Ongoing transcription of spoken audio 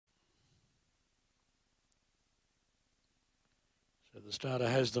So the starter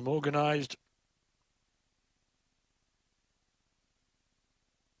has them organised.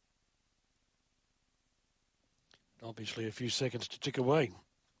 Obviously a few seconds to tick away.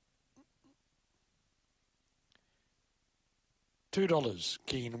 $2,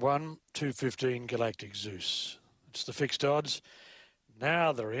 Keen 1, $2.15, Galactic Zeus. It's the fixed odds.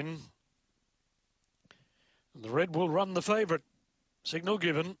 Now they're in. And the red will run the favourite. Signal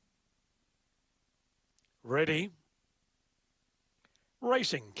given. Ready.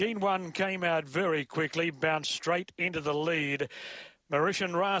 Racing. Keen 1 came out very quickly, bounced straight into the lead.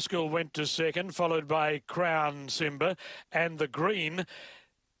 Mauritian Rascal went to second, followed by Crown Simba, and the green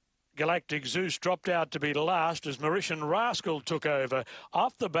Galactic Zeus dropped out to be last as Mauritian Rascal took over.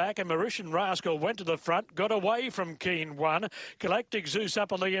 Off the back, and Mauritian Rascal went to the front, got away from Keen 1. Galactic Zeus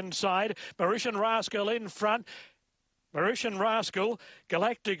up on the inside. Mauritian Rascal in front. Mauritian Rascal,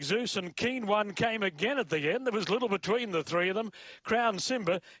 Galactic Zeus and Keen 1 came again at the end. There was little between the three of them. Crown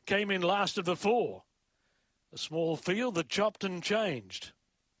Simba came in last of the four. A small field that chopped and changed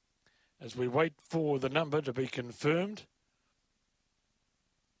as we wait for the number to be confirmed.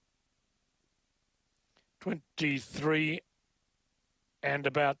 23 and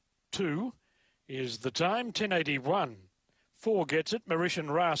about 2 is the time. 10:81. 4 gets it. Mauritian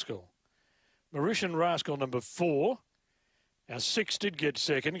Rascal. Mauritian Rascal number 4. Our 6 did get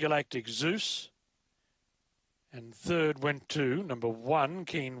second. Galactic Zeus. And third went to number 1.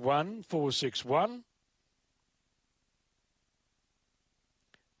 Keen 1. 461.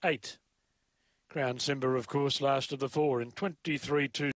 8. Crown Simba, of course, last of the 4 in 23-2.